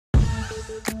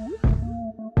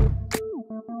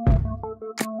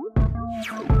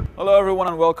Hello everyone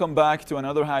and welcome back to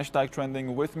another hashtag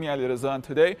trending with me, Ali Reza, and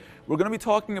today we're going to be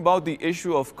talking about the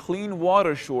issue of clean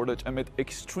water shortage amid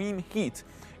extreme heat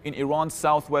in Iran's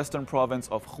southwestern province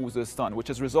of Khuzestan, which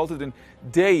has resulted in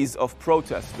days of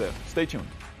protests there. Stay tuned.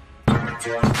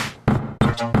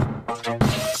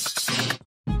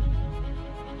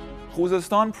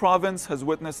 Khuzestan province has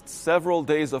witnessed several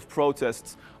days of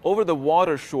protests over the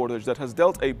water shortage that has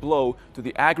dealt a blow to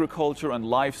the agriculture and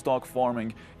livestock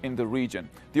farming in the region.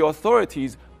 The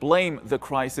authorities blame the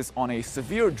crisis on a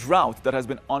severe drought that has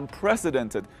been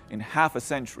unprecedented in half a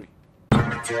century.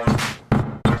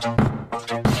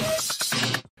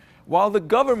 While the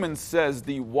government says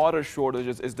the water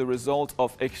shortages is the result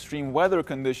of extreme weather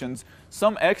conditions,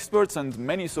 some experts and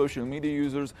many social media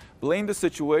users blame the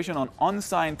situation on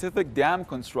unscientific dam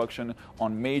construction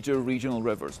on major regional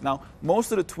rivers. Now,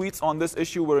 most of the tweets on this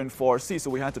issue were in Farsi, so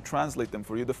we had to translate them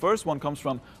for you. The first one comes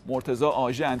from Morteza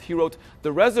Aja, and he wrote,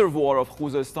 "The reservoir of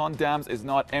Khuzestan dams is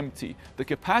not empty. The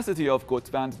capacity of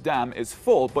Gotvand Dam is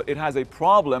full, but it has a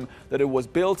problem that it was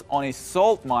built on a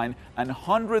salt mine and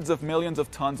hundreds of millions of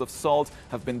tons of salt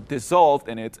have been dissolved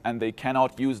in it and they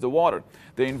cannot use the water.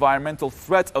 The environmental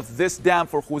threat of this dam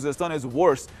for Khuzestan is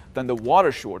worse than the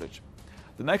water shortage."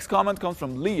 The next comment comes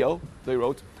from Leo. They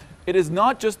wrote, "It is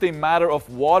not just a matter of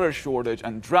water shortage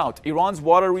and drought. Iran's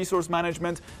water resource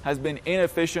management has been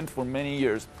inefficient for many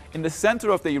years. In the center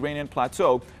of the Iranian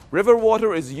plateau, river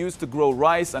water is used to grow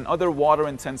rice and other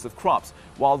water-intensive crops,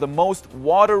 while the most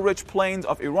water-rich plains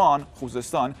of Iran,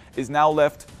 Khuzestan, is now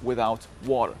left without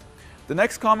water." The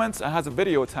next comment has a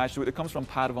video attached to it. It comes from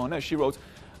Parvaneh. She wrote,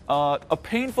 "A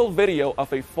painful video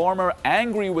of a farmer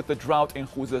angry with the drought in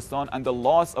Khuzestan and the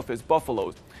loss of his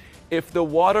buffaloes. If the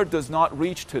water does not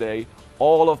reach today,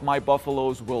 all of my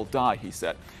buffaloes will die," he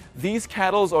said. "These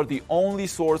cattle are the only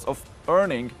source of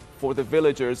earning for the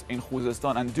villagers in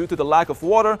Khuzestan, and due to the lack of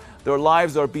water, their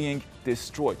lives are being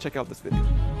destroyed." Check out this video.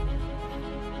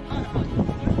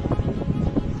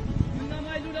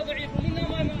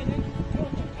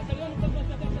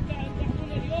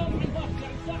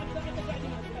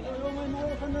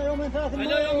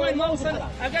 يومين ما وصل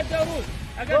اقد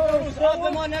دروس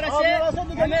ما نرسه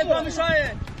همه با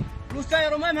مشاهد روستای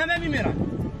رومم همه میمیرن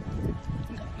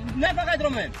نه فقط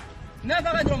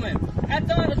رومم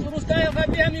حتی روستای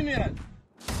غربی هم میمیرن.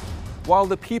 While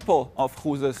the people of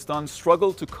Khuzestan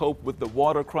struggle to cope with the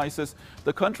water crisis,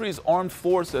 the country's armed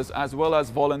forces as well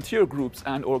as volunteer groups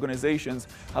and organizations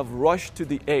have rushed to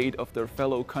the aid of their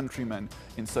fellow countrymen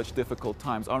in such difficult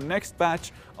times. Our next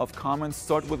batch of comments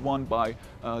start with one by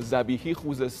Zabihi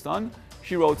Khuzestan.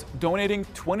 She wrote, "Donating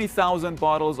 20,000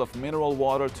 bottles of mineral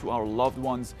water to our loved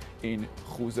ones in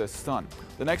Khuzestan."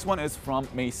 The next one is from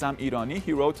Meysam Irani.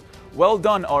 He wrote, "Well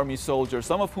done, army soldiers,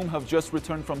 some of whom have just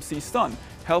returned from Sistan,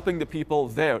 helping the people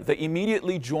there. They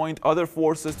immediately joined other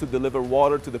forces to deliver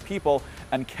water to the people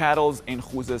and cattle in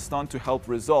Khuzestan to help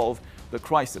resolve the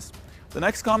crisis." The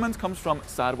next comment comes from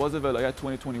Sarwaz Velayat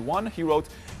 2021. He wrote,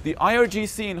 "The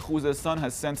IRGC in Khuzestan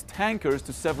has sent tankers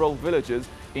to several villages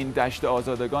in Dasht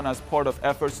Azadegan as part of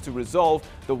efforts to resolve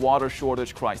the water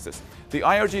shortage crisis. The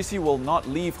IRGC will not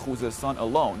leave Khuzestan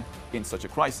alone in such a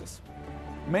crisis."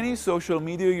 Many social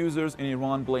media users in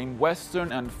Iran blame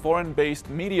Western and foreign-based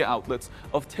media outlets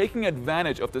of taking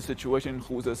advantage of the situation in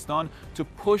Khuzestan to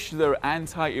push their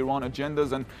anti-Iran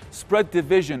agendas and spread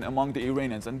division among the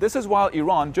Iranians. And this is while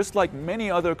Iran, just like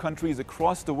many other countries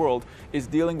across the world, is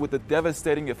dealing with the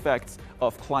devastating effects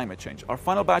of climate change. Our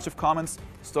final batch of comments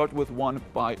start with one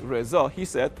by Reza. He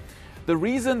said, "The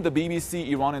reason the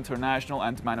BBC, Iran International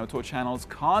and Manoto channels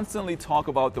constantly talk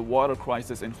about the water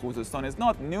crisis in Khuzestan is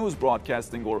not news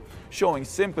broadcasting or showing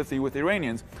sympathy with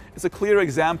Iranians. It's a clear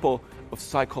example of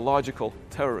psychological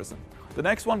terrorism." The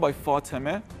next one by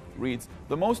Fatemeh reads,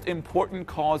 "The most important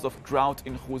cause of drought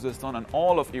in Khuzestan and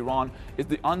all of Iran is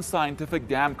the unscientific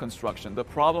dam construction. The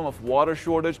problem of water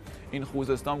shortage in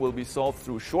Khuzestan will be solved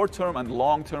through short-term and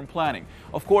long-term planning.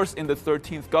 Of course, in the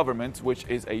 13th government, which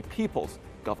is a people's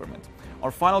government."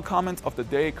 Our final comment of the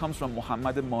day comes from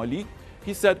Muhammad Mali.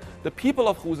 He said, "The people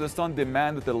of Khuzestan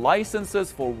demand that the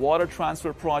licenses for water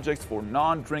transfer projects for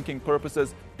non-drinking purposes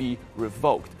be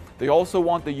revoked. They also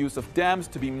want the use of dams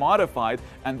to be modified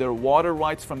and their water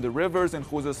rights from the rivers in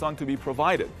Khuzestan to be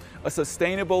provided. A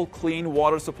sustainable, clean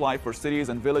water supply for cities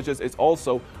and villages is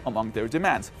also among their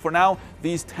demands. For now,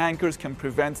 these tankers can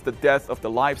prevent the death of the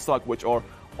livestock, which are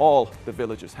all the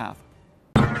villagers have."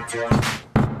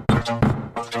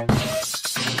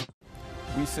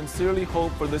 We sincerely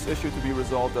hope for this issue to be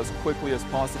resolved as quickly as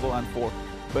possible and for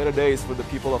better days for the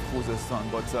people of Khuzestan.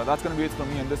 But that's going to be it for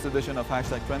me in this edition of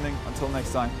 #Trending. Until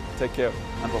next time, take care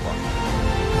and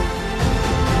bye-bye.